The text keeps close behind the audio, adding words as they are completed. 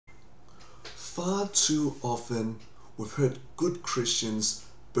Far too often we've heard good Christians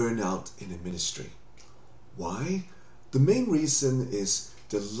burn out in a ministry. Why? The main reason is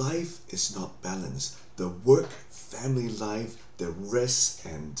the life is not balanced. The work-family life, the rest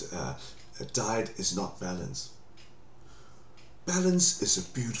and diet is not balanced. Balance is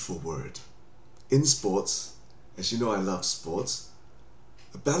a beautiful word. In sports, as you know, I love sports.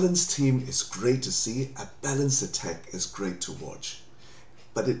 A balanced team is great to see. A balanced attack is great to watch.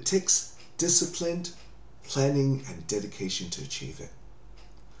 But it takes discipline, planning and dedication to achieve it.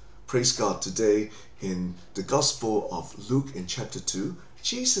 Praise God, today in the Gospel of Luke in chapter 2,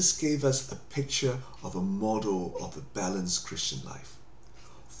 Jesus gave us a picture of a model of a balanced Christian life.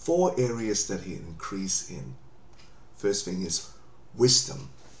 4 areas that he increased in. First thing is wisdom.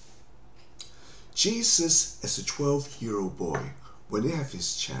 Jesus, as a 12-year-old boy, when he had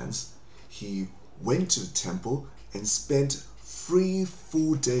his chance, he went to the temple and spent 3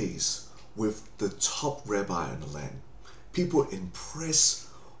 full days with the top rabbi in the land. People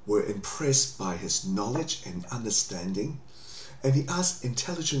were impressed by his knowledge and understanding, and he asked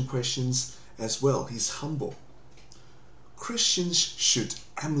intelligent questions as well. He's humble. Christians should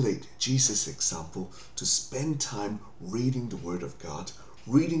emulate Jesus' example to spend time reading the Word of God,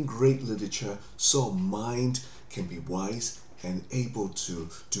 reading great literature so our mind can be wise and able to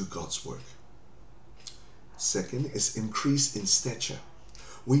do God's work. Second is increase in stature.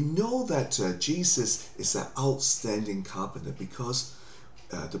 We know that Jesus is an outstanding carpenter because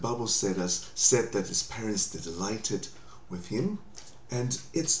the Bible said that his parents delighted with him, and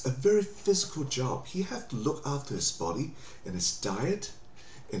it's a very physical job. He had to look after his body in his diet,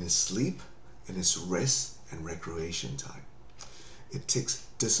 in his sleep, in his rest and recreation time. It takes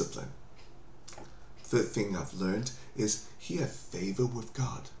discipline. Third thing I've learned is he had favor with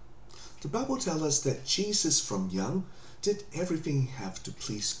God. The Bible tells us that Jesus from young did everything he had to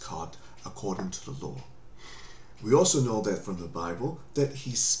please God according to the law. We also know that from the Bible that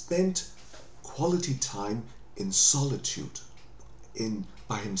he spent quality time in solitude,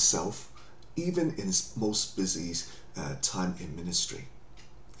 by himself, even in his most busy time in ministry.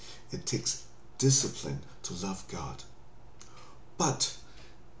 It takes discipline to love God. But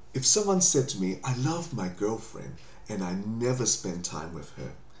if someone said to me, I love my girlfriend and I never spend time with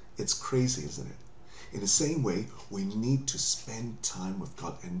her, it's crazy, isn't it? In the same way, we need to spend time with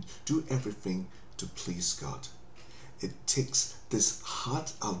God and do everything to please God. It takes this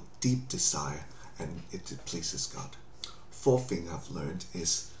heart out deep desire and it pleases God. Fourth thing I've learned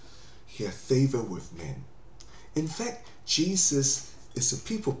is he had favor with men. In fact, Jesus is a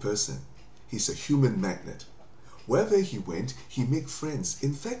people person. He's a human magnet. Wherever he went, he made friends.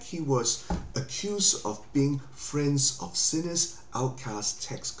 In fact, he was accused of being friends of sinners, outcasts,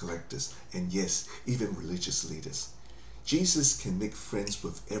 tax collectors, and yes, even religious leaders. Jesus can make friends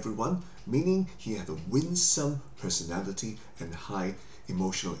with everyone, meaning he had a winsome personality and high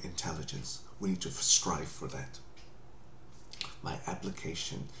emotional intelligence. We need to strive for that. My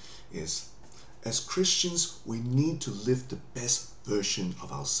application is, as Christians, we need to live the best version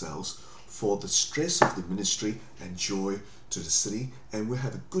of ourselves for the stress of the ministry and joy to the city, and we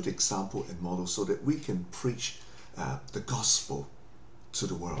have a good example and model so that we can preach the gospel to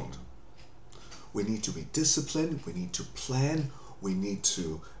the world. We need to be disciplined, we need to plan, we need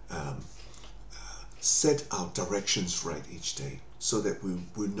to set our directions right each day so that we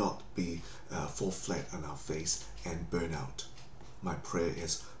will not be fall flat on our face and burn out. My prayer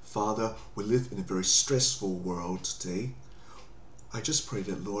is, Father, we live in a very stressful world today. I just pray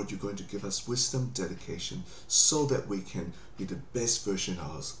that, Lord, you're going to give us wisdom, dedication, so that we can be the best version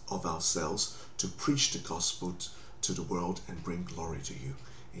of ourselves to preach the gospel to the world and bring glory to you.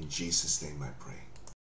 In Jesus' name I pray.